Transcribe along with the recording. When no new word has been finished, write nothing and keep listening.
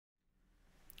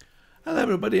Hello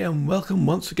everybody and welcome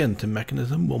once again to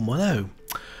Mekanism 110.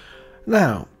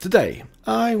 Now, today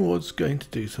I was going to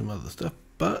do some other stuff,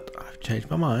 but I've changed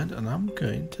my mind and I'm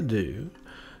going to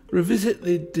revisit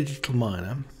the digital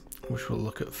miner, which we'll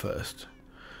look at first.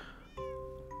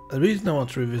 The reason I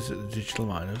want to revisit the digital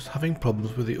miner is having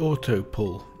problems with the auto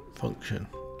pull function.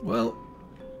 Well,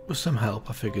 with some help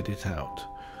I figured it out.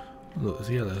 Look, there's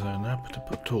a yellow zone there, but to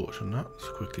put a torch on that, let's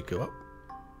quickly go up.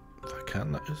 If I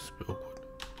can, that is a bit awkward.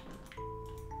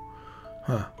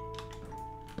 Huh.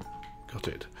 Got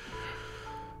it.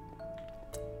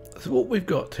 So what we've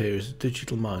got here is a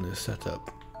digital miner set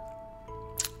up.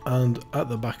 And at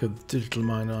the back of the digital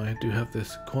miner I do have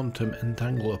this quantum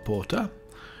entangler porter,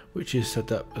 which is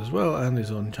set up as well and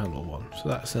is on channel 1. So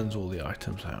that sends all the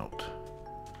items out.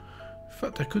 In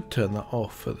fact, I could turn that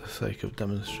off for the sake of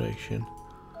demonstration.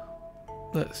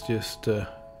 Let's just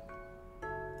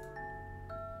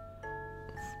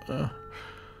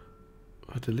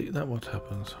if I delete that, what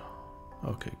happens?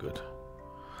 Okay, good.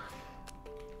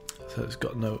 So it's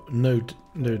got no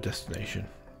destination.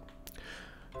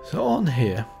 So on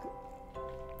here,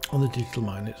 on the digital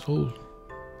mine, it's all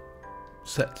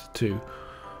set to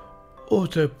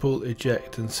auto pull,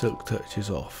 eject, and silk touch is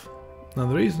off. Now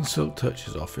the reason silk touch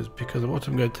is off is because what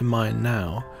I'm going to mine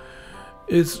now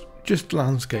is just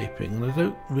landscaping, and I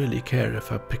don't really care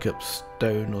if I pick up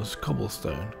stone or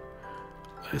cobblestone.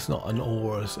 It's not an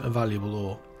ore, as a valuable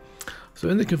ore. So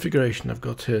in the configuration I've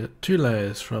got here two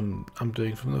layers I'm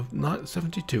doing from the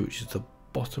 72, which is the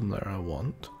bottom layer I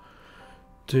want,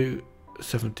 to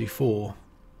 74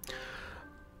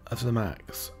 as the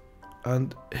max.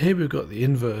 And here we've got the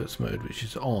inverse mode, which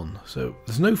is on. So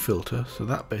there's no filter, so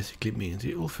that basically means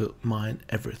it will mine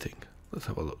everything. Let's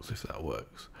have a look, see if that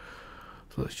works.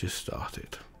 So let's just start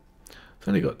it. It's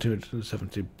only got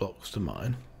 270 blocks to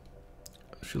mine.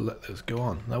 I should let those go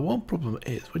on. Now one problem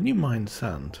is, when you mine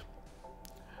sand,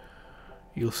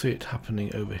 you'll see it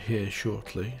happening over here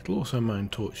shortly. It'll also mine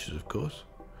torches, of course.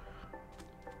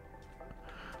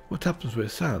 What happens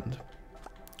with sand,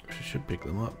 which I should pick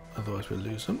them up, otherwise we'll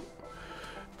lose them,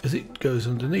 is it goes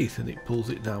underneath and it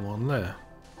pulls it down one layer.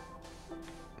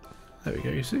 There we go,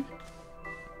 you see?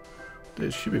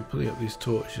 It should be pulling up these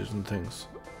torches and things.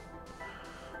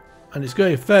 And it's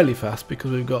going fairly fast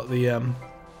because we've got the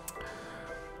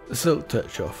silk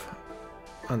touch off,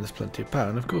 and there's plenty of power.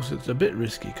 And of course it's a bit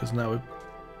risky because now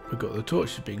we've got the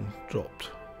torches being dropped.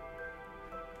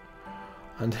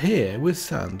 And here with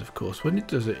sand, of course, when it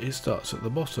does it, it starts at the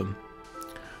bottom,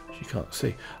 which you can't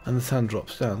see, and the sand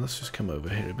drops down. Let's just come over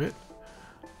here a bit.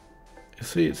 You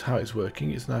see it's how it's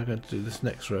working. It's now going to do this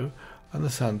next row and the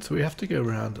sand, so we have to go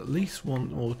around at least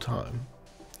one more time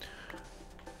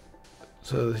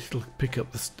so that it'll pick up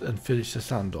and finish the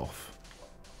sand off.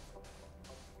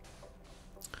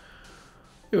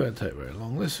 It won't take very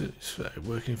long. This is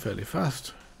working fairly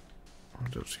fast. I'll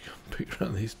just pick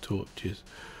around these torches.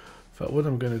 In fact, what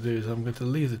I'm going to do is I'm going to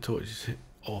leave the torches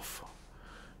off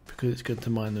because it's going to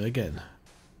mine them again.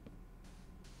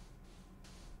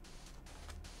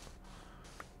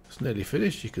 It's nearly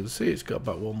finished. You can see it's got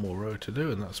about one more row to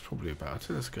do, and that's probably about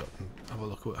it. Let's go and have a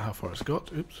look at how far it's got.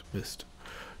 Oops, missed.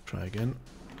 Try again.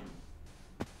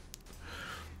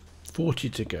 40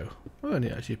 to go. I only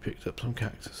actually picked up some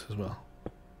cactus as well.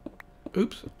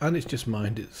 Oops, and it's just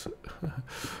mined its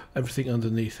everything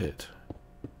underneath it.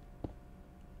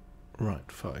 Right,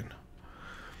 fine.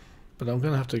 But I'm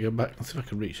going to have to go back and see if I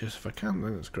can reach this. If I can,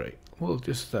 then it's great. We'll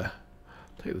just take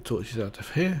the torches out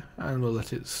of here and we'll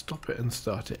let it stop it and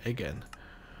start it again.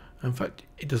 In fact,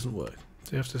 it doesn't work.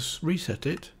 So you have to reset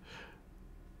it,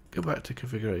 go back to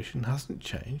configuration, hasn't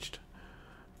changed,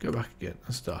 go back again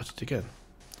and start it again.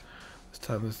 This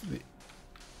time there's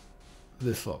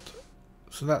this lot.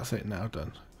 So that's it now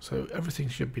done. So everything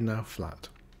should be now flat.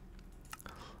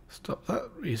 Stop that,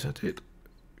 reset it,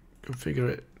 configure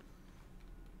it,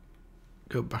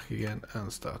 go back again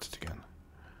and start it again.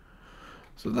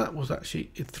 So that was actually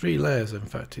in 3 layers. In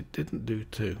fact, it didn't do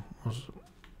 2.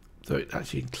 So it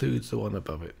actually includes the one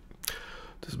above it.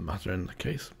 Doesn't matter in the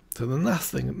case. So the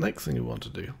next thing you want to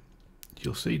do,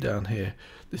 you'll see down here,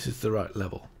 this is the right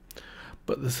level.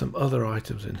 But there's some other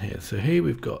items in here. So here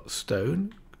we've got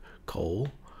stone, coal,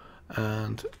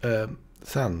 and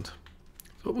sand. So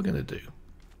what we're going to do,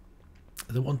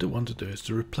 the one to want to do is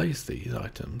to replace these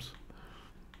items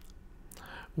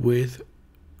with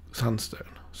sandstone.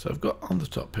 So I've got on the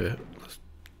top here, let's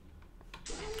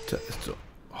set this to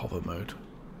hover mode,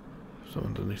 so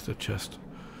underneath the chest.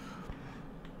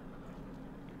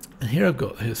 And here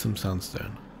here's some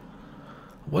sandstone.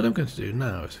 What I'm going to do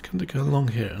now is I'm going to go along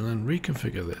here and then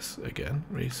reconfigure this again,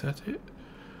 reset it,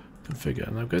 configure,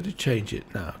 and I'm going to change it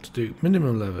now to do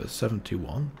minimum level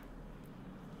 71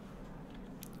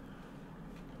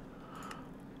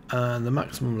 and the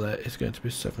maximum layer is going to be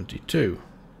 72.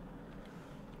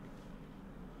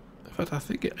 In fact, I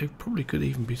think it probably could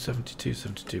even be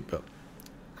 72, but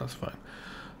that's fine.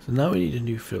 So now we need a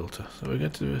new filter, so we're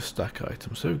going to do a stack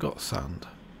item. So we've got sand.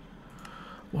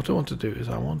 What I want to do is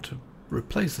I want to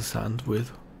replace the sand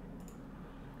with,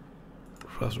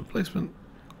 as replacement,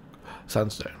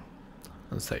 sandstone,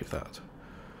 and save that.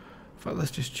 In fact,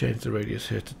 let's just change the radius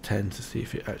here to 10 to see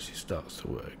if it actually starts to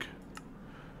work.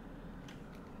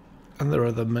 And there are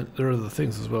other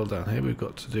things as well down here. We've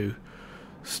got to do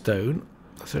stone,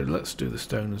 so let's do the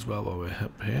stone as well while we're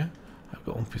up here. I've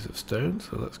got one piece of stone,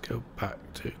 so let's go back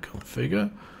to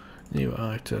configure, new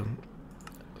item,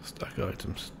 stack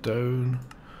item stone.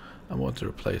 I want to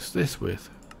replace this with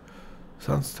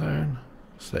sandstone,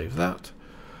 save that.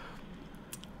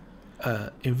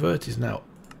 Invert is now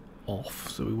off,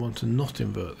 so we want to not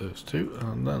invert those two,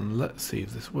 and then let's see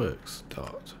if this works.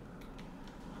 Start.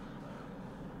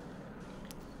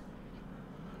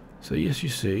 So yes, you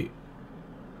see,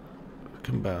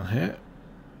 come down here,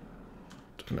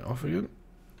 turn it off again.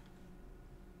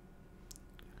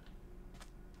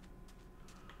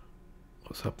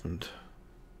 What's happened?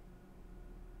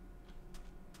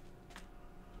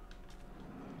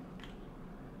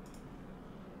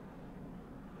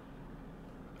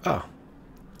 Ah,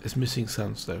 it's missing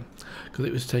sandstone because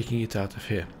it was taking it out of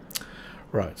here.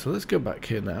 Right, so let's go back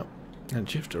here now and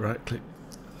shift to right click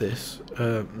this.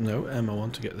 No, I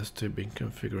want to get this to be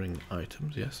configuring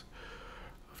items. Yes,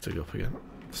 I have to go up again.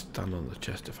 Stand on the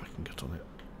chest if I can get on it.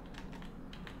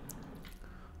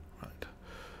 Right,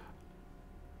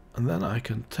 and then I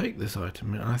can take this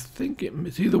item, and I think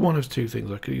it's either one of two things.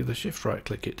 I could either shift right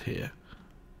click it here.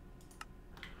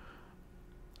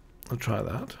 I'll try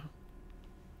that.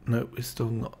 Nope, it's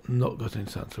still not got any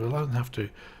sand, so I'll have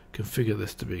to configure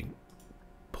this to be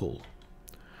pull.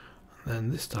 And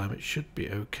then this time it should be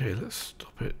okay. Let's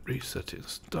stop it, reset it, and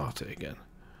start it again.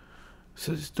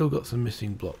 So it's still got some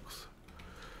missing blocks.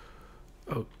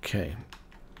 Okay,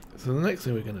 so the next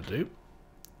thing we're going to do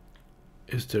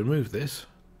is to remove this.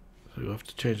 So we have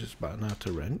to change this back now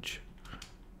to wrench.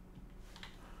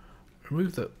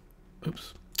 Remove that.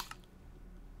 Oops.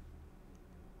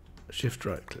 Shift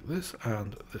right click this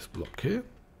and this block here,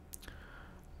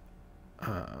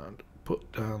 and put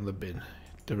down the bin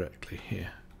directly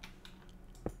here.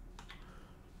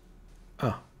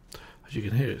 Ah, as you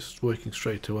can hear, it's working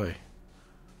straight away.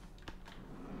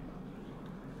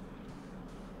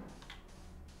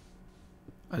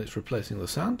 And it's replacing the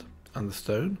sand and the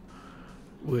stone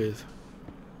with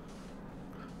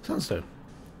sandstone.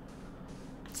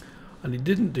 And it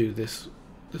didn't do this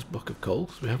block of coal,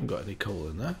 because we haven't got any coal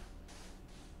in there.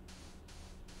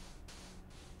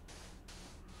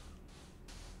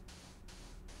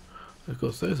 Of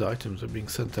course, those items are being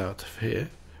sent out of here,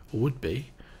 or would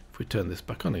be, if we turn this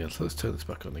back on again. So let's turn this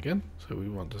back on again. So we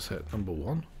want to set number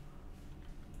 1.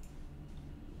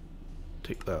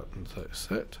 Tick that and say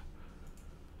set.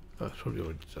 Oh, it's probably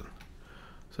already done.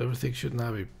 So everything should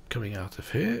now be coming out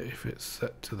of here if it's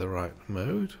set to the right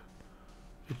mode.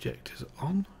 Eject is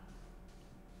on.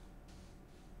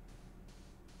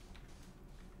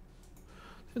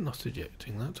 It's not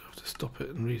ejecting that. I have to stop it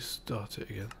and restart it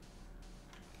again.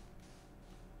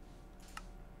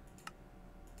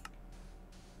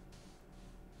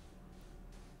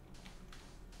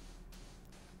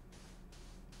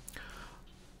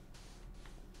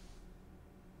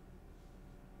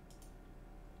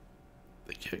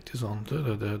 Eject is on,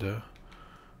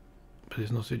 but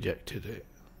it's not ejected it.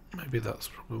 Maybe that's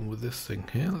the problem with this thing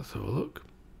here. Let's have a look.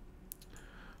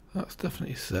 That's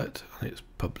definitely set and it's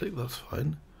public, that's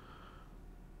fine.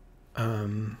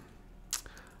 How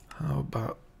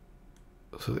about,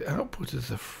 so the output is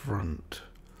the front.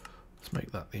 Let's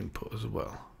make that the input as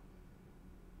well.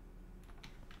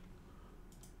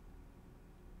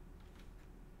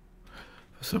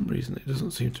 For some reason it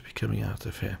doesn't seem to be coming out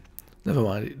of here. Never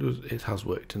mind, it has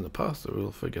worked in the past, so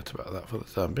we'll forget about that for the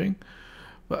time being.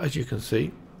 But as you can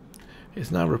see,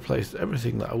 it's now replaced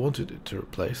everything that I wanted it to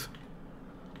replace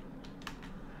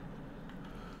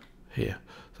here.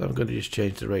 So I'm going to just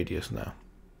change the radius now.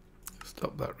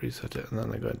 Stop that, reset it, and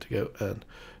then I'm going to go and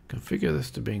configure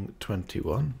this to being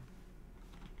 21.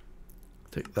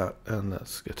 Take that and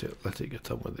let's let it get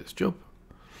on with its job.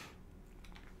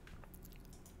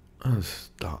 And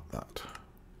start that.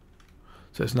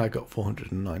 So it's now got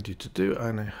 490 to do,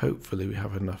 and hopefully we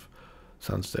have enough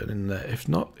sandstone in there. If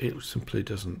not, it simply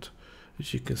doesn't.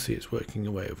 As you can see, it's working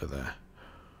away over there.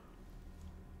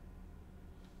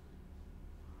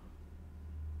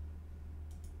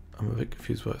 I'm a bit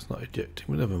confused why it's not ejecting,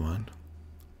 but never mind.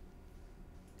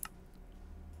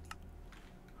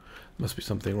 Must be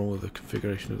something wrong with the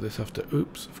configuration of this after.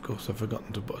 Oops, of course I've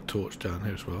forgotten to put a torch down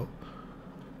here as well.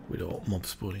 We don't want mob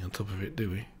spawning on top of it,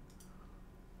 do we?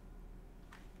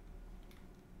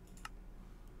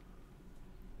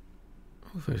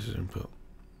 All faces input.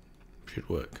 Should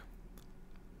work.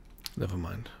 Never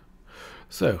mind.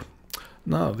 So,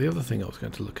 now the other thing I was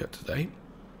going to look at today,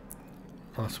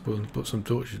 I'll suppose put some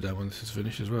torches down when this is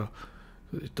finished as well.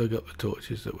 It's dug up the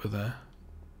torches that were there.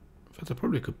 In fact, I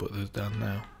probably could put those down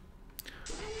now.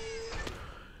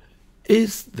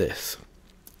 Is this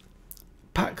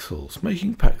Paxels?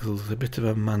 Making Paxels is a bit of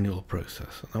a manual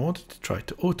process, and I wanted to try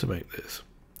to automate this.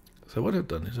 So what I've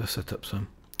done is I set up some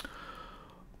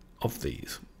of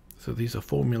these. So these are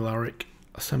formularic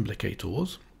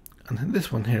assemblicators, and in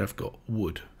this one here I've got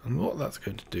wood, and what that's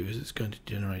going to do is it's going to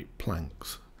generate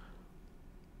planks.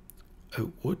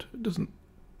 Oak wood.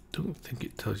 Don't think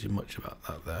it tells you much about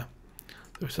that there.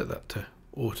 So we set that to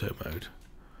auto mode,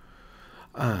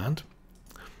 and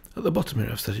at the bottom here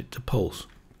I've set it to pulse.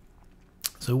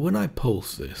 So when I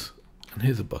pulse this, and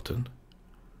here's a button,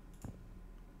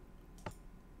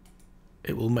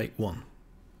 it will make one.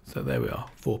 So there we are,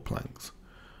 4 planks.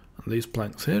 And these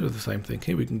planks here are the same thing.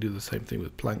 Here we can do the same thing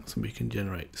with planks, and we can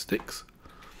generate sticks.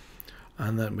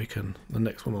 And then we can, the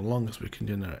next one along is we can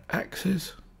generate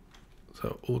axes.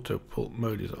 So auto pulse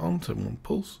mode is on, so one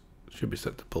pulse. Should be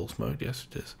set to pulse mode, yes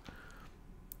it is.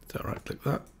 So right click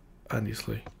that, and you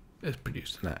see it's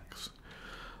produced an axe.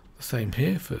 The same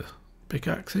here for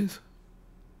pickaxes.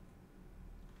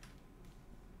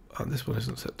 And this one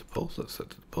isn't set to pulse, that's set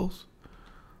to the pulse.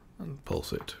 And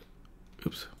pulse it.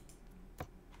 Oops.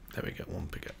 There we go, 1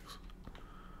 pickaxe.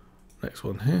 Next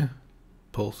one here.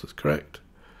 Pulse is correct.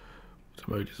 So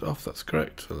mode is off, that's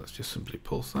correct. So let's just simply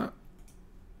pulse that.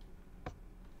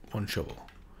 1 shovel.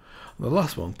 And the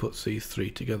last one puts these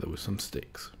 3 together with some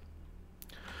sticks.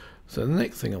 So the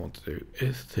next thing I want to do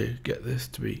is to get this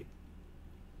to be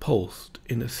pulsed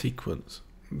in a sequence.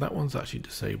 That one's actually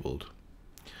disabled.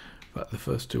 But the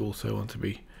first 2 also want to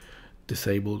be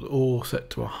disabled or set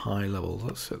to a high level.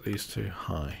 Let's set these to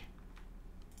high.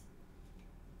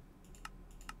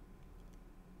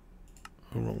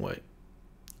 Oh, wrong way.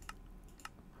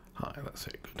 High, that's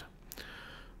it, good.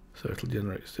 So it'll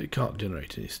generate, so it can't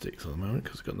generate any sticks at the moment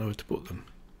because I've got nowhere to put them.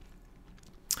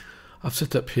 I've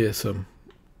set up here some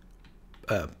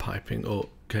piping or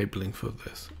cabling for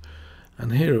this,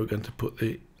 and here we're going to put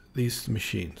these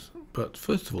machines, but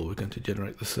first of all we're going to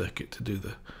generate the circuit to do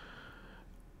the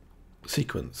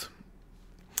sequence.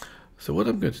 So what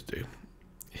I'm going to do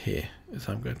here is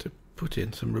I'm going to put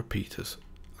in some repeaters,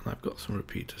 and I've got some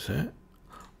repeaters here.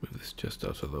 Move this just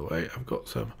out of the way. I've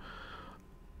got a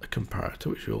comparator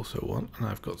which we also want, and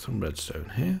I've got some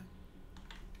redstone here.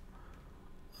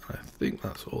 I think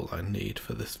that's all I need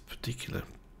for this particular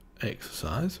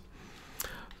exercise.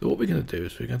 So what we're going to do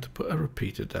is we're going to put a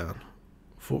repeater down,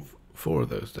 4 of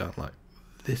those down like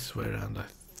this way around, I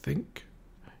think.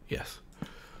 Yes.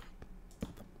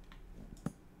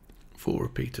 4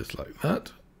 repeaters like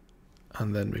that,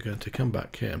 and then we're going to come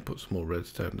back here and put some more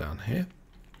redstone down here,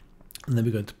 and then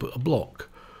we're going to put a block.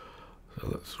 So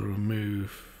let's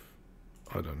remove,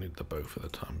 I don't need the bow for the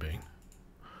time being.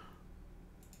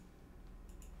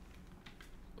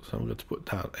 So I'm going to put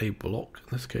down a block.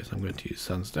 In this case I'm going to use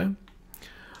sandstone,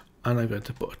 and I'm going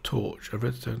to put a torch, a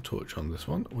redstone torch on this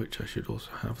one, which I should also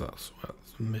have. That's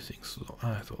missing slot.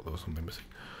 I thought there was something missing.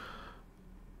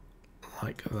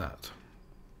 Like that.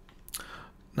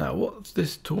 Now what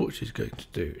this torch is going to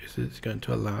do is it's going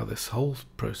to allow this whole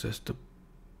process to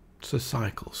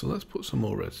cycle. So let's put some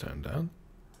more redstone down,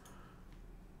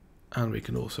 and we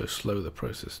can also slow the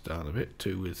process down a bit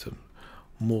too with some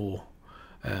more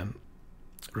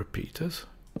repeaters.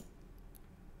 In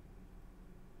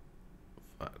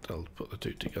fact, I'll put the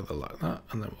 2 together like that,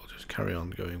 and then we'll just carry on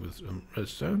going with some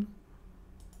redstone.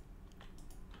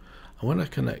 And when I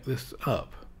connect this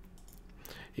up,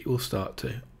 it will start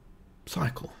to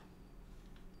cycle,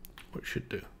 which should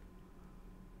do.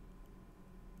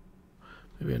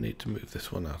 Maybe I need to move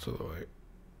this one out of the way.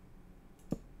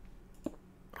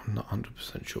 I'm not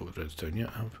 100% sure with redstone yet.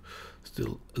 I'm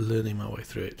still learning my way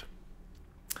through it.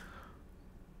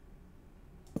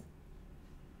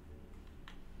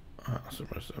 Some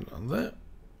redstone down there.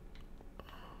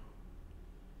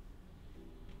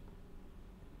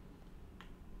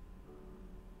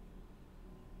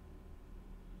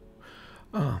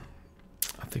 I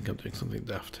think I'm doing something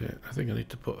daft here. I think I need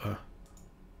to put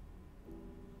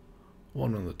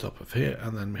one on the top of here,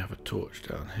 and then we have a torch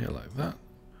down here like that,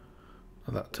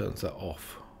 and that turns that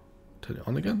off. Turn it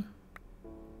on again.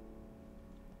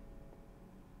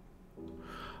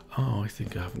 Oh, I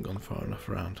think I haven't gone far enough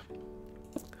around.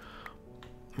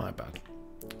 My bad.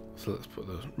 So let's put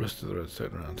the rest of the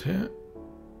redstone around here.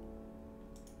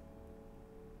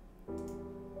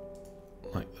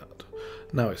 Like that.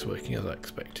 Now it's working as I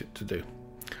expect it to do.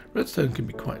 Redstone can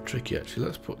be quite tricky actually.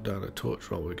 Let's put down a torch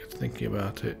while we get thinking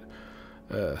about it.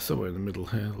 Somewhere in the middle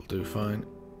here will do fine.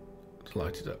 Let's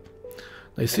light it up.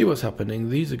 Now you see what's happening.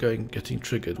 These are getting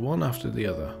triggered one after the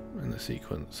other in the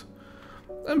sequence.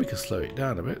 Then we can slow it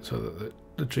down a bit so that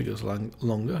the trigger's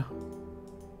longer.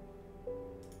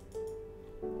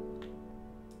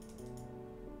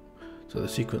 So the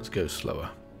sequence goes slower.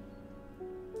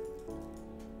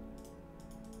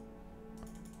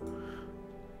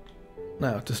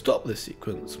 Now to stop this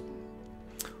sequence,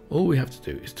 all we have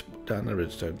to do is to put down a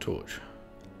redstone torch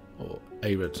or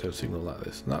a redstone signal like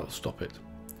this, and that'll stop it.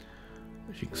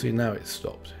 As you can see now it's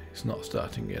stopped. It's not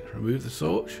starting again. Remove the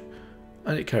torch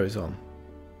and it carries on.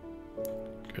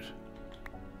 Good.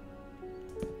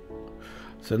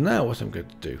 So now what I'm going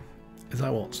to do is I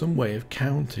want some way of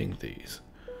counting these.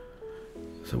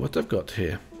 So what I've got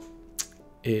here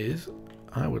is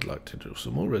I would like to do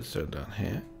some more redstone down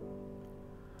here.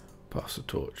 Pass the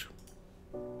torch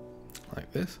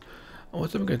like this. And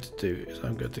what I'm going to do is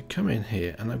I'm going to come in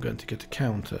here and I'm going to get a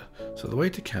counter. So the way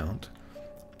to count,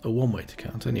 or one way to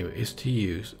count anyway, is to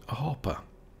use a hopper.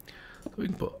 So we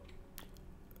can put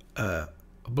a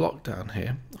block down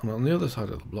here, and on the other side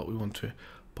of the block we want to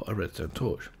put a redstone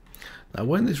torch. Now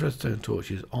when this redstone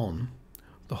torch is on,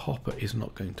 the hopper is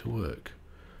not going to work.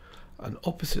 And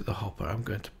opposite the hopper I'm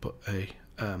going to put a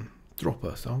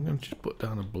dropper. So I'm going to just put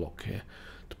down a block here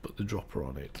to put the dropper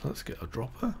on it. Let's get a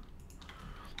dropper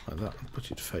like that and put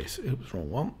it face. Oops,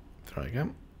 wrong one. Try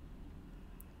again.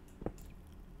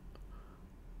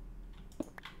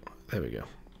 There we go.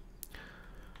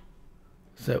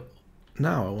 So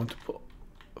now I want to put,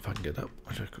 if I can get up,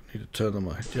 which I need to turn on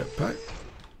my jetpack.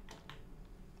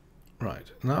 Right,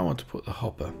 now I want to put the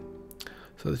hopper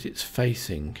so that it's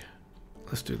facing.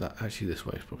 Let's do that. Actually, this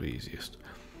way is probably easiest.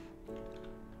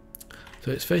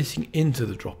 So it's facing into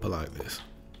the dropper like this.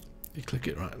 You click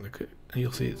it right, look at, and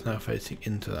you'll see it's now facing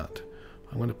into that.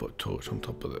 I'm going to put a torch on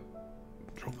top of the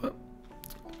dropper.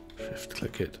 Shift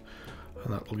click it,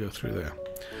 and that will go through there.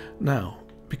 Now,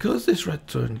 because this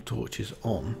redstone torch is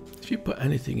on, if you put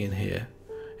anything in here,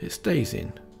 it stays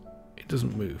in. It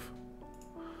doesn't move,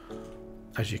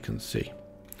 as you can see.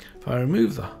 If I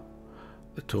remove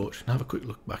the torch and have a quick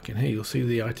look back in here, you'll see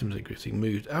the items are getting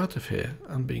moved out of here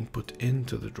and being put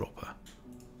into the dropper.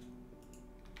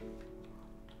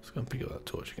 Let's go and pick up that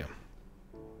torch again.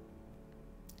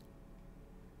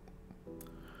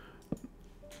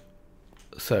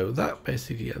 So that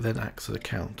basically then acts as a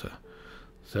counter.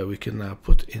 So we can now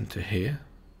put into here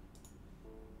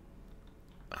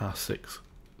our 6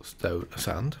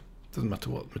 sand, doesn't matter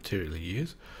what material you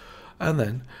use, and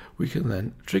then we can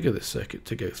then trigger this circuit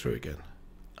to go through again.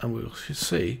 And we'll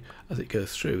see as it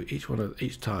goes through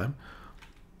each time.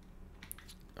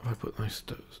 If I put my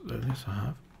stone, yes I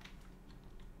have.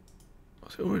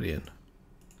 Was it already in?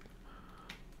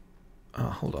 Ah,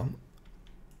 hold on.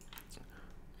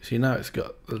 You see now it's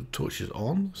got the torches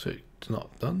on, so it's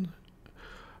not done.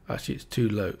 Actually it's too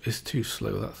low, it's too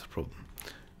slow, that's the problem.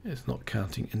 It's not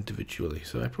counting individually,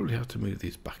 so I probably have to move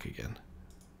these back again.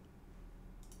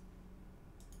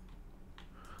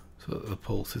 So that the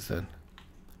pulse is then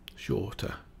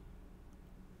shorter.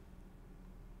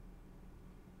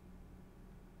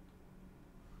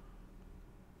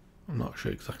 I'm not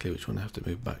sure exactly which one I have to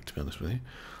move back, to be honest with you.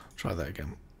 I'll try that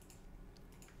again.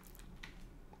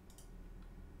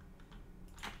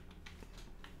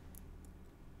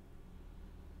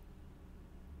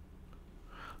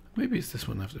 Maybe it's this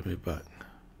one I have to move back.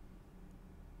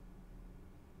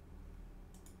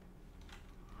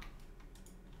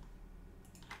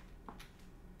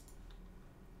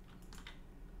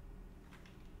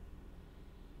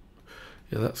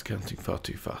 Yeah, that's counting far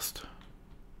too fast.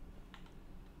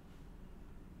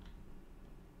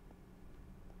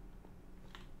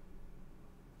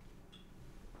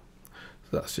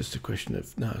 So that's just a question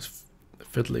of now it's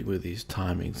fiddling with these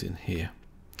timings in here.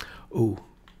 Oh,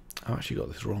 I've actually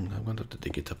got this wrong. I'm going to have to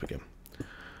dig it up again.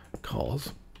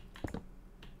 Because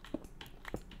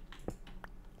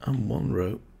I'm one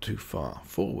row too far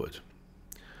forward.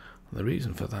 And the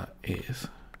reason for that is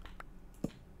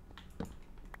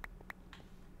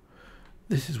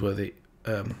this is where the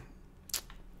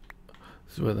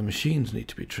machines need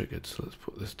to be triggered. So let's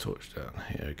put this torch down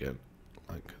here again,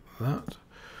 like that.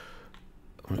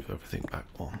 Move everything back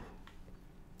one.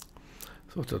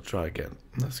 So what I'll try again.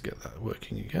 Let's get that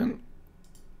working again.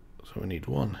 So we need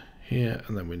one here,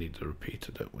 and then we need the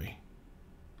repeater, don't we?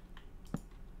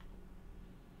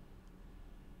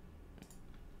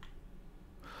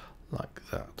 like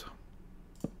that.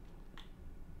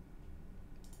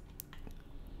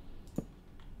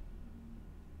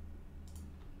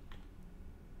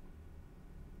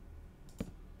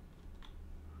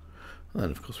 And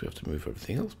then of course we have to move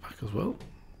everything else back as well.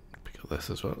 Pick up this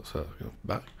as well, so go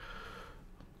back.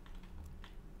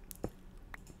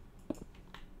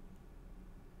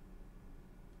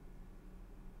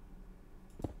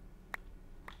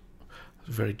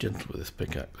 It's very gentle with this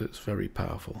pickaxe, it's very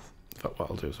powerful. In fact,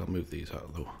 what I'll do is I'll move these out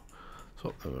of the way,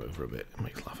 swap them over a bit, it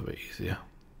makes life a bit easier.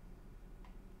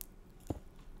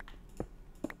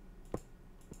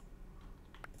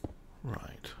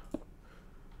 Right.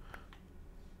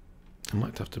 I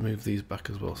might have to move these back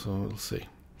as well, so we'll see.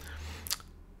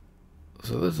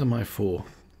 So those are my 4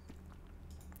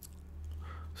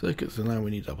 circuits, so now we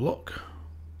need a block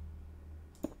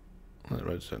and a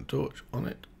redstone torch on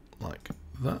it, like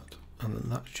that, and then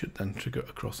that should then trigger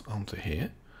across onto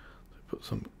here. So put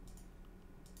some,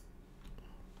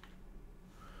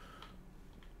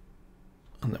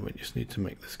 and then we just need to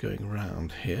make this going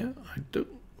round here.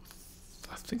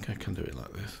 I think I can do it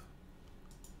like this.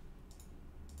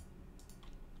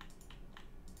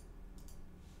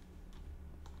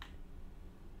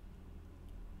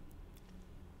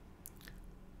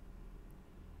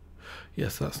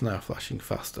 Yes, that's now flashing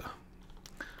faster.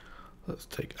 Let's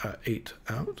take our 8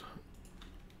 out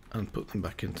and put them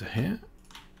back into here.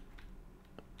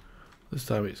 This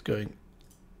time it's going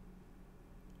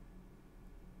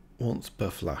once per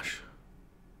flash.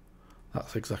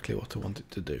 That's exactly what I want it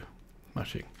to do.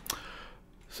 Smashing.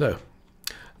 So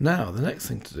now the next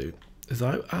thing to do is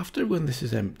after when this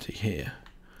is empty here,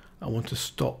 I want to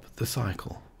stop the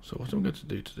cycle. So what I'm going to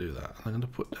do that, I'm going to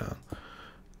put down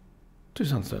 2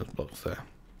 sandstone blocks there,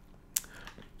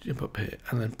 jump up here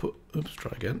and then put, oops,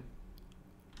 try again,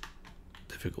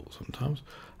 difficult sometimes,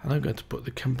 and I'm going to put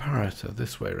the comparator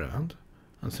this way around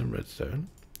and some redstone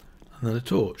and then a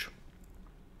torch,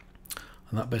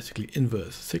 and that basically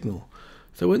inverts the signal.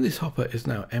 So when this hopper is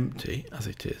now empty, as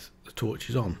it is, the torch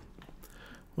is on.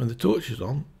 When the torch is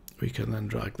on, we can then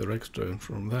drag the redstone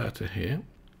from there to here,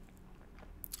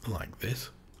 like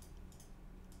this,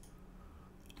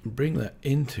 and bring that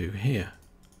into here.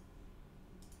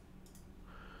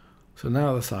 So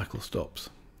now the cycle stops.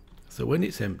 So when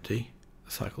it's empty,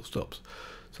 the cycle stops.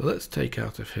 So let's take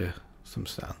out of here some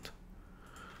sand.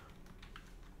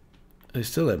 It's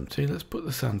still empty, let's put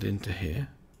the sand into here.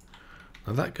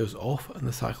 Now that goes off and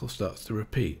the cycle starts to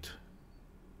repeat,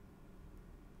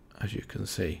 as you can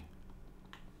see.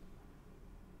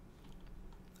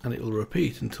 And it will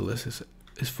repeat until this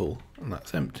is full and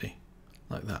that's empty,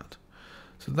 like that.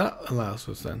 So that allows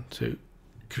us then to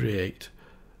create,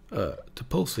 to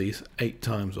pulse these 8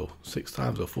 times or 6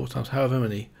 times or 4 times, however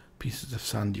many pieces of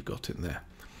sand you've got in there.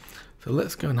 So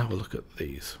let's go and have a look at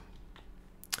these.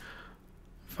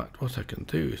 In fact, what I can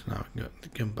do is now I can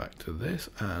go back to this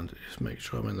and just make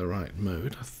sure I'm in the right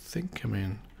mode. I think I'm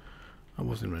in, I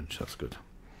was in wrench, that's good.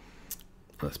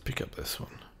 Let's pick up this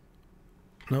one.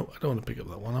 No, I don't want to pick up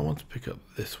that one, I want to pick up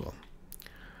this one.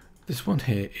 This one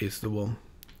here is the one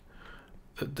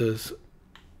that does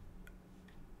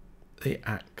the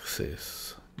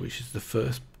axis, which is the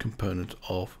first component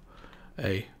of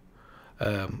a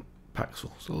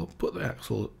Paxel. So I'll put the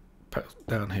axle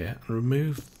down here and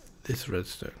remove this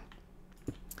redstone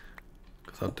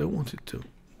because I don't want it to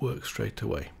work straight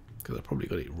away because I probably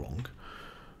got it wrong.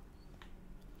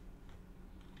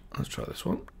 Let's try this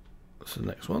one. That's the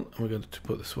next one, and we're going to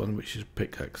put this one, which is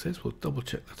pickaxes. We'll double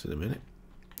check that in a minute.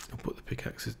 I'll put the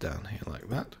pickaxes down here like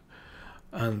that,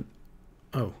 and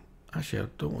oh, actually I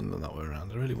don't want them that way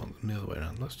around, I really want them the other way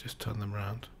around. Let's just turn them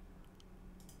around.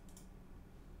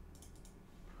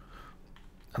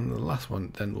 And the last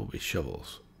one then will be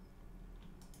shovels.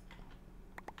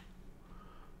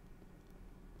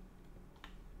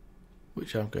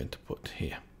 Which I'm going to put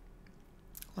here,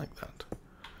 like that.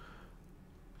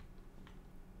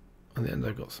 And then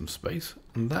I've got some space,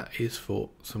 and that is for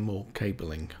some more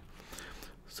cabling.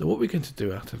 So what we're going to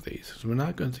do out of these is we're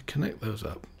now going to connect those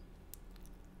up.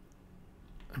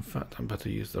 In fact, I'm better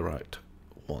use the right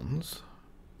ones.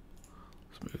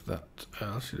 Let's move that,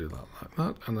 I should do that like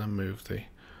that, and then move the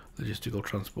logistical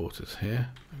transporters here.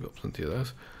 I've got plenty of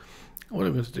those. What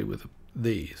I'm going to do with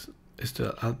these is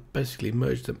to basically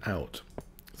merge them out,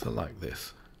 so like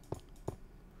this.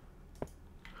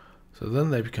 So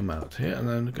then they come out here, and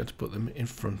then I'm going to put them in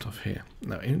front of here.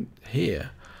 Now in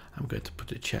here, I'm going to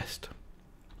put a chest.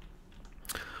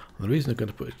 And the reason I'm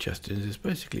going to put a chest in is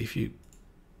basically if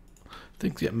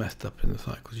things get messed up in the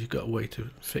cycles, you've got a way to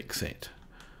fix it.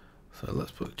 So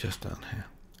let's put the chest down here.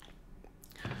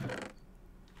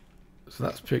 So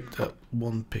that's picked up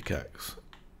one pickaxe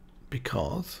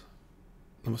because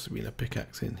there must have been a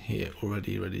pickaxe in here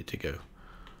already ready to go.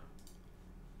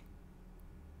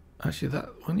 Actually, that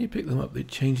when you pick them up, it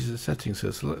changes the settings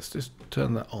here, so let's just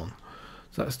turn that on.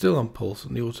 So that's still on pulse,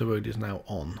 and the auto mode is now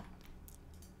on.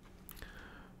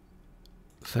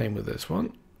 Same with this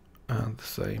one, and the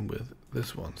same with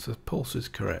this one. So pulse is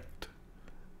correct.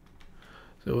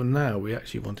 So now we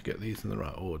actually want to get these in the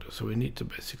right order. So we need to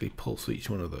basically pulse each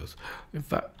one of those. In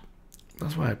fact,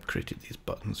 that's why I've created these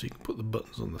buttons. So you can put the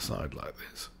buttons on the side like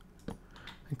this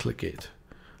and click it,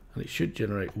 and it should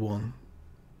generate one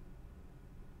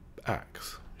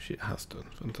axe, which it has done.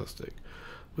 Fantastic.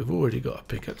 We've already got a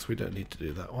pickaxe, we don't need to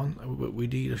do that one, but we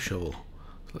need a shovel.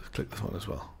 So let's click this one as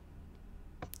well.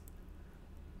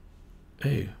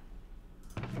 Oh,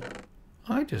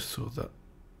 I just saw that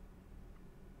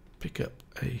pick up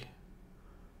a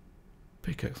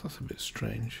pickaxe. That's a bit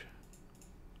strange,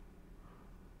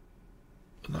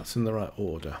 but that's in the right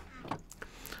order.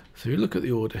 So you look at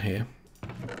the order here,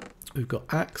 we've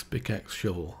got axe, pickaxe,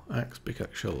 shovel, axe,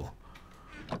 pickaxe, shovel.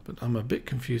 But I'm a bit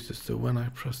confused as to when I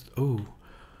pressed. Oh,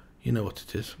 you know what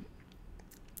it is.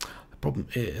 The problem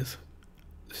is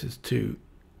this is too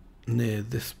near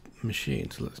this machine,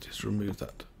 so let's just remove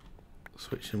that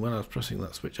switch. And when I was pressing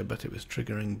that switch, I bet it was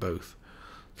triggering both.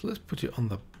 So let's put it on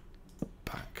the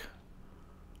back.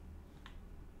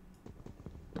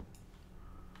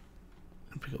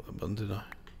 Didn't pick up the button, did I?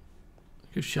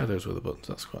 Give shadows with the buttons,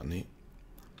 that's quite neat.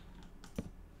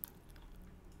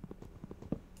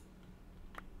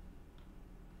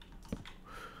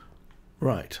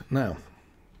 Right, now,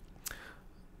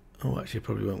 oh, actually it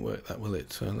probably won't work that, will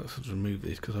it? So let's just remove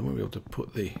these because I won't be able to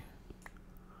put the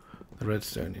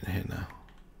redstone in here now.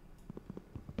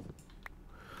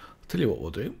 I'll tell you what we'll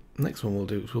do. Next one we'll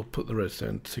do is we'll put the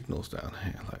redstone signals down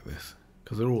here like this,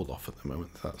 because they're all off at the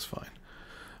moment, so that's fine.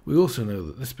 We also know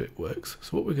that this bit works,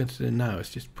 so what we're going to do now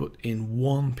is just put in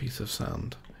one piece of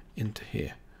sand into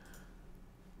here.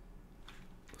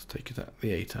 Take it out,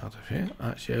 the 8 out of here.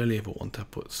 Actually, I only ever want to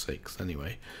put 6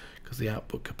 anyway, because the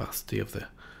output capacity of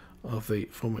the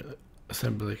formula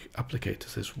assembly applicator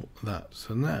says that.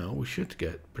 So now we should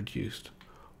get produced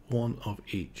one of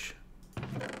each.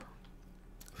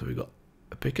 So we've got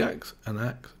a pickaxe, an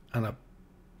axe, and a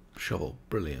shovel.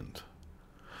 Brilliant.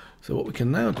 So what we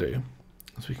can now do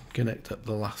is we can connect up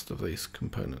the last of these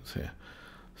components here.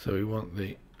 So we want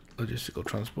the logistical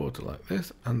transporter like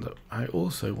this, and I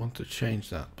also want to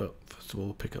change that, but first of all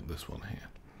we'll pick up this one here.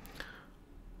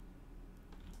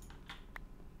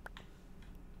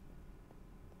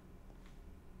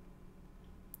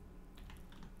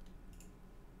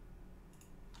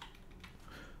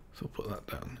 So we'll put that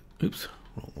down. Oops,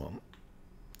 wrong one.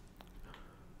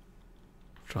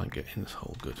 Try and get in this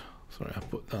hole. Good. Sorry, I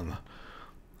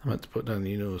meant to put down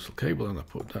the universal cable, and I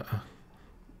put that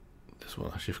this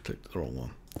one. I shift clicked the wrong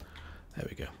one. There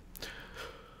we go.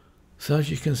 So as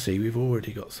you can see, we've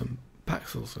already got some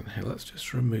Paxels in here. Let's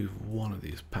just remove one of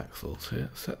these Paxels here.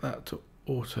 Set that to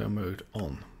auto mode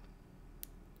on.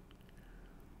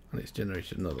 And it's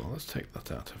generated another one. Let's take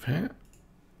that out of here.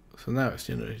 So now it's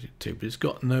generated 2, but it's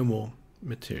got no more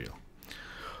material.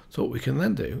 So what we can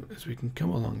then do is we can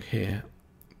come along here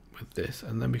with this,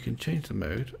 and then we can change the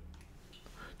mode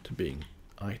to being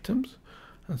items,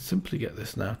 and simply get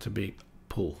this now to be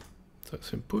pull. So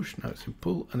it's in push, now it's in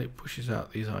pull, and it pushes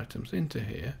out these items into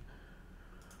here.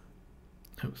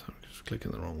 Oops, I'm just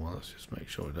clicking the wrong one. Let's just make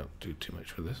sure I don't do too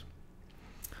much with this.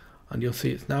 And you'll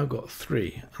see it's now got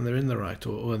 3, and they're in the right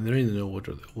order, and they're in an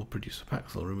order that will produce a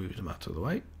Paxel. Remove them out of the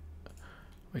way.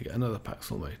 We get another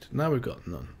Paxel made. Now we've got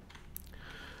none.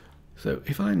 So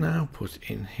if I now put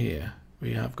in here,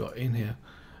 we have got in here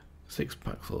 6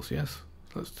 Paxels, yes?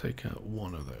 Let's take out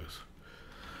one of those.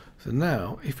 So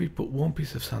now, if we put one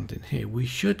piece of sand in here, we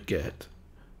should get,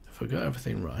 if I got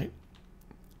everything right,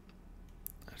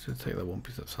 I should take that one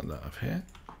piece of sand out of here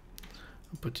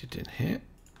and put it in here.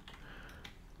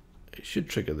 It should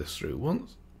trigger this through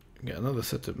once, get another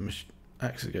set of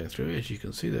axes going through. As you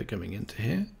can see, they're coming into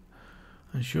here,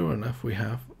 and sure enough, we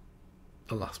have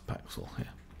the last Paxel here.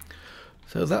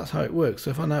 So that's how it works.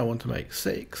 So if I now want to make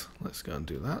 6, let's go and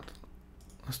do that.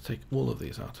 Let's take all of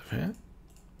these out of here.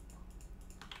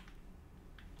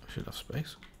 I should have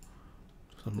space.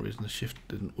 For some reason the shift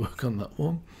didn't work on that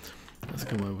one. Let's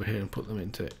come over here and put them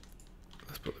into it.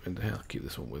 Let's put them into here. I'll keep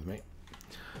this one with me.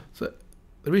 So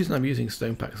the reason I'm using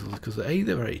stone Paxels is because A,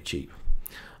 they're very cheap,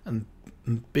 and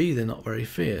B, they're not very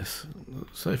fierce.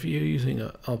 So if you're using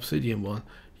an obsidian one,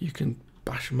 you can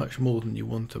bash much more than you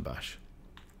want to bash.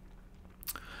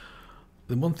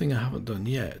 The one thing I haven't done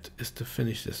yet is to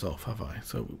finish this off, have I?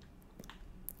 So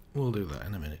we'll do that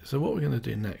in a minute. So what we're going to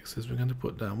do next is we're going to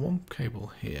put down one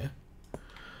cable here,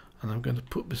 and I'm going to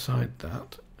put beside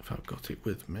that, if I've got it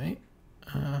with me,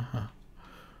 in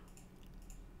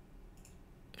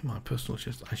my personal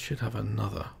chest I should have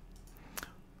another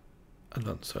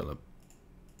advanced solar,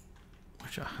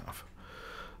 which I have.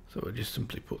 So we'll just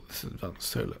simply put this advanced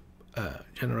solar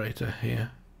generator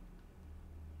here,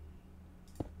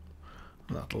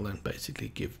 and that'll then basically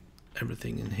give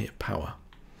everything in here power.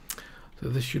 So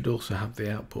this should also have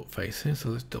the output face here, so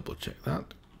let's double check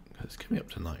that. It's coming up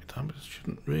to night time, but it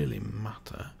shouldn't really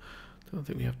matter. I don't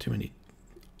think we have too many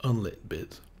unlit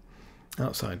bits.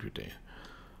 Outside we do.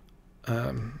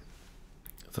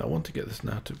 So I want to get this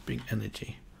now to big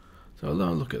energy. So I'll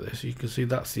now look at this. You can see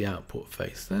that's the output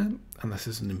face there, and this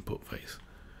is an input face.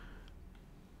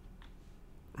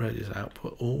 Red is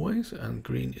output always, and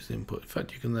green is input. In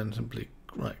fact, you can then simply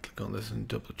right click on this and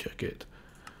double check it.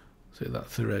 So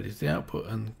that's the red is the output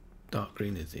and dark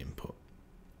green is the input.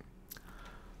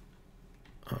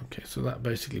 Okay, so that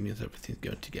basically means everything's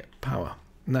going to get power.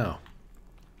 Now,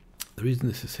 the reason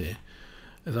this is here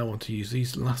is I want to use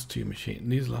these last two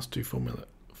formularic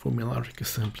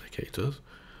assemblicators.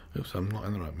 Oops, I'm not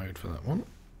in the right mode for that one.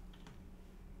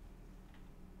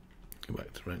 Go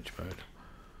back to wrench mode.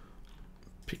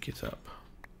 Pick it up.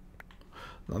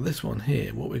 Now this one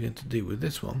here, what we're going to do with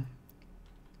this one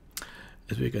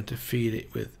is we're going to feed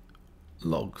it with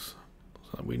logs.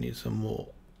 So we need some more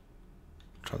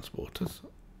transporters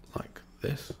like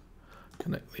this.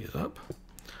 Connect these up,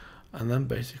 and then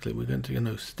basically we're going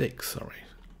to sticks. Sorry.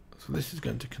 So this is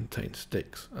going to contain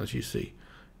sticks, as you see.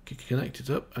 Connect it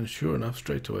up, and sure enough,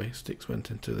 straight away sticks went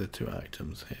into the two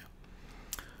items here.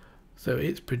 So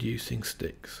it's producing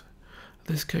sticks.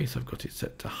 In this case, I've got it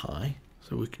set to high,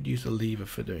 so we could use a lever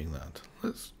for doing that.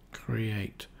 Let's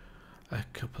create a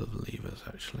couple of levers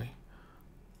actually.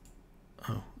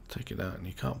 Oh, take it out and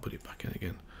you can't put it back in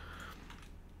again.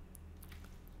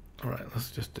 Alright,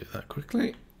 let's just do that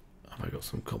quickly. Have I got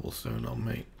some cobblestone on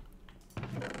me? Oh,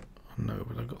 no,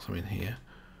 but I've got some in here.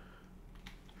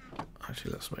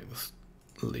 Actually, let's make this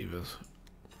levers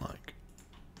like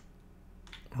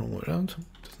wrong way around.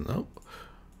 Doesn't help.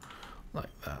 Like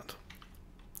that.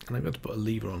 And I've got to put a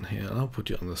lever on here, and I'll put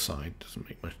it on the side. Doesn't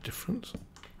make much difference.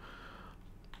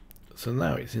 So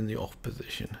now it's in the off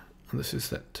position, and this is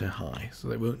set to high, so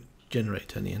they won't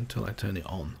generate any until I turn it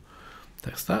on.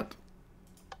 Test that.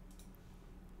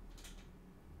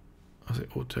 Is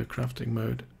it auto crafting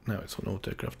mode? Now it's on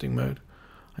auto crafting mode,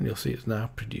 and you'll see it's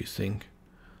now producing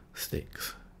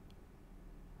sticks.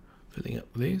 Filling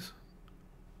up these.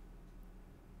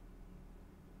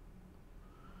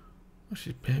 Oh,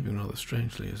 she's behaving rather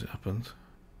strangely as it happens.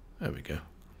 There we go.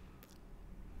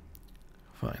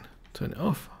 Fine. Turn it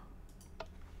off.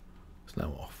 It's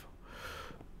now off.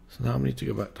 So now I need to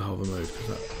go back to hover mode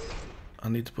because I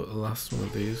need to put the last one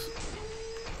of these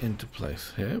into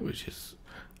place here, which is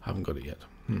I haven't got it yet.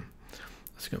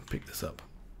 Let's go and pick this up.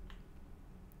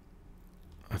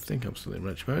 I think I'm still in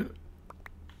wrench mode.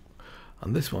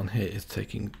 And this one here is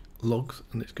taking logs,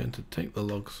 and it's going to take the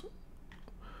logs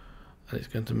and it's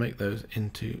going to make those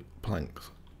into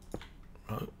planks.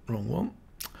 Right, wrong one.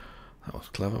 That was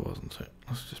clever, wasn't it?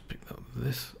 Let's just pick up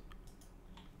this.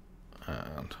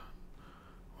 And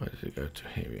where did it go to?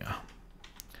 Here we are.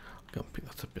 I'll go and pick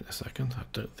that up in a second. I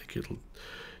don't think it'll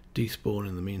despawn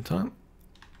in the meantime.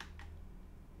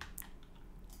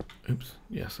 Oops,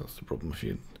 yes, that's the problem if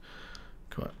you're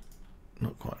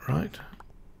not quite right.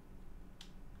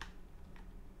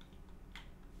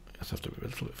 Just have to be a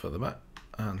little bit further back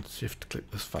and shift click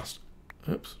this fast.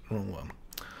 Oops, wrong one.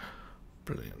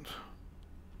 Brilliant.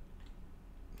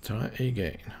 Try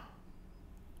again.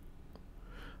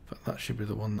 But that should be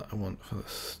the one that I want for the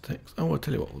sticks. Oh, I'll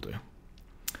tell you what we'll do.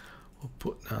 We'll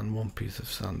put down one piece of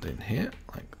sand in here,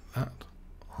 like that,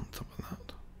 on top of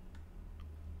that.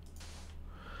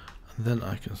 And then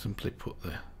I can simply put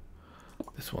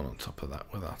this one on top of that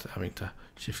without having to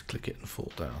shift click it and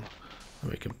fall down.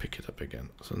 And we can pick it up again.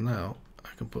 So now I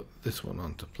can put this one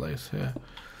onto place here,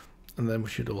 and then we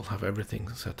should all have everything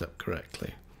set up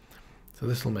correctly. So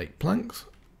this will make planks,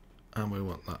 and we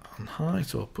want that on high,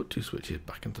 so I'll put two switches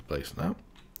back into place now.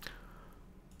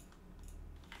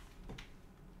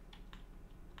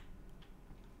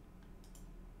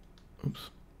 Oops,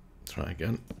 try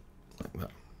again, like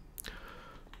that.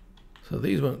 So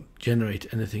these won't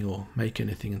generate anything or make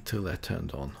anything until they're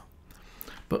turned on.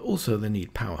 But also they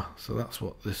need power, so that's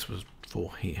what this was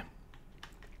for here.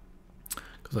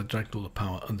 Because I dragged all the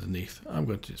power underneath. I'm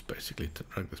going to just basically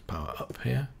drag this power up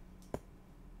here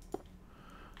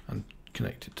and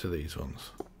connect it to these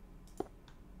ones.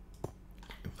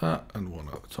 Like that, and one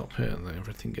at the top here, and then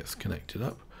everything gets connected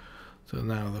up. So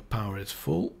now the power is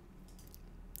full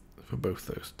for both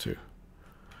those two.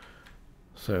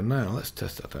 So now let's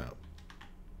test that out.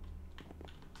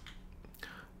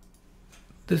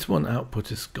 This one output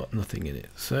has got nothing in it,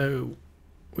 so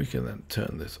we can then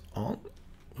turn this on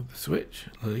with the switch,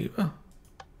 the lever,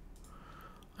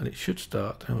 and it should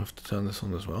start. I have to turn this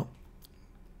on as well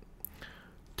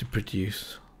to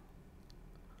produce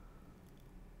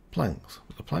planks.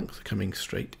 The planks are coming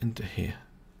straight into here.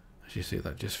 As you see,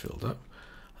 that just filled up,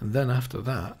 and then after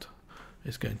that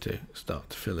it's going to start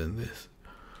to fill in this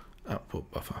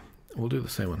output buffer. We'll do the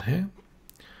same on here.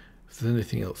 If there's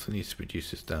anything else that needs to be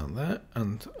produced, it's down there,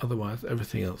 and otherwise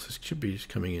everything else should be just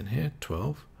coming in here.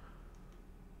 12.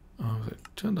 Oh, it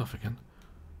turned off again.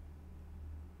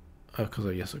 Oh, because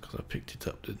I picked it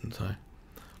up, didn't I?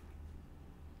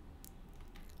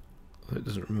 So it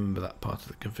doesn't remember that part of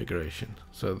the configuration.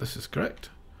 So this is correct.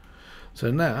 So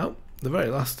now the very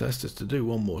last test is to do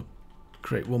one more,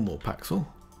 create one more Paxel.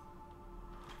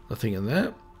 Nothing in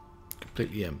there,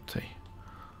 completely empty.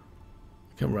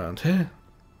 Come around here.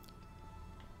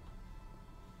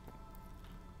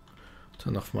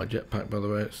 Turn off my jetpack, by the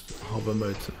way. It's hover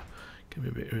mode, so it can be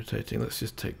a bit irritating. Let's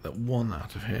just take that one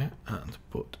out of here and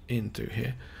put into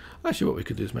here. Actually, what we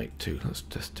could do is make two. Let's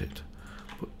test it.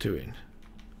 Put two in,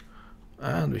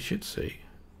 and we should see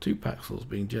two Paxels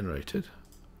being generated.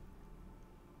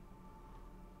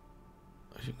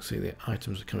 As you can see, the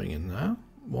items are coming in now.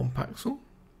 One Paxel,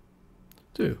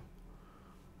 two.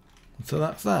 And so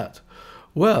that's that.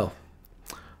 Well,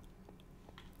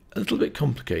 a little bit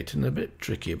complicated and a bit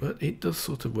tricky, but it does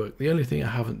sort of work. The only thing I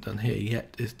haven't done here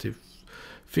yet is to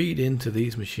feed into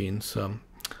these machines some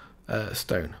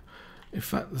stone. In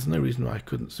fact, there's no reason why I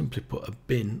couldn't simply put a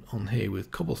bin on here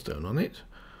with cobblestone on it,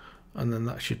 and then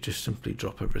that should just simply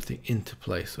drop everything into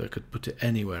place, so I could put it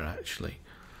anywhere actually.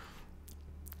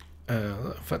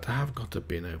 In fact, I have got a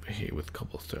bin over here with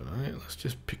cobblestone on it. Let's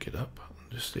just pick it up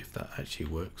and just see if that actually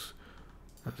works.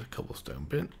 That's a cobblestone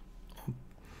bin.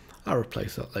 I'll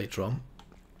replace that later on.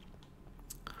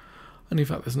 And in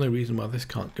fact, there's no reason why this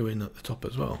can't go in at the top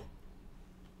as well.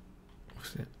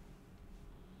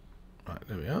 Right,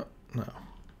 there we are. Now,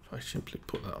 if I simply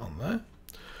put that on there,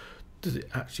 does it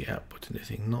actually output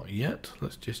anything? Not yet.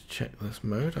 Let's just check this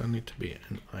mode. I need to be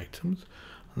in items,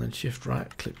 and then shift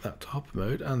right, click that top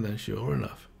mode, and then sure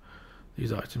enough,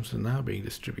 these items are now being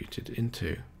distributed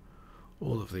into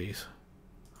all of these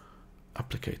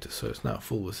applicators. So it's now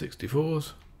full with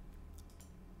 64s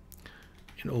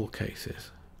in all cases.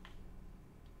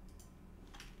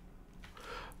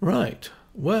 Right,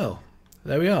 well,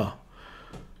 there we are.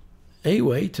 A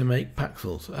way to make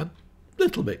Paxels. A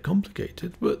little bit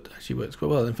complicated, but actually works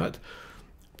quite well. In fact,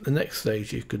 the next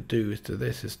stage you could do is to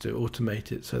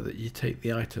automate it so that you take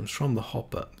the items from the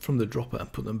hopper, from the dropper,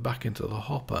 and put them back into the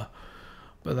hopper.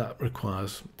 But that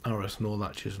requires RS and all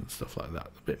latches and stuff like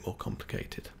that. A bit more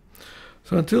complicated.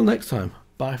 So until next time,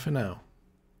 bye for now.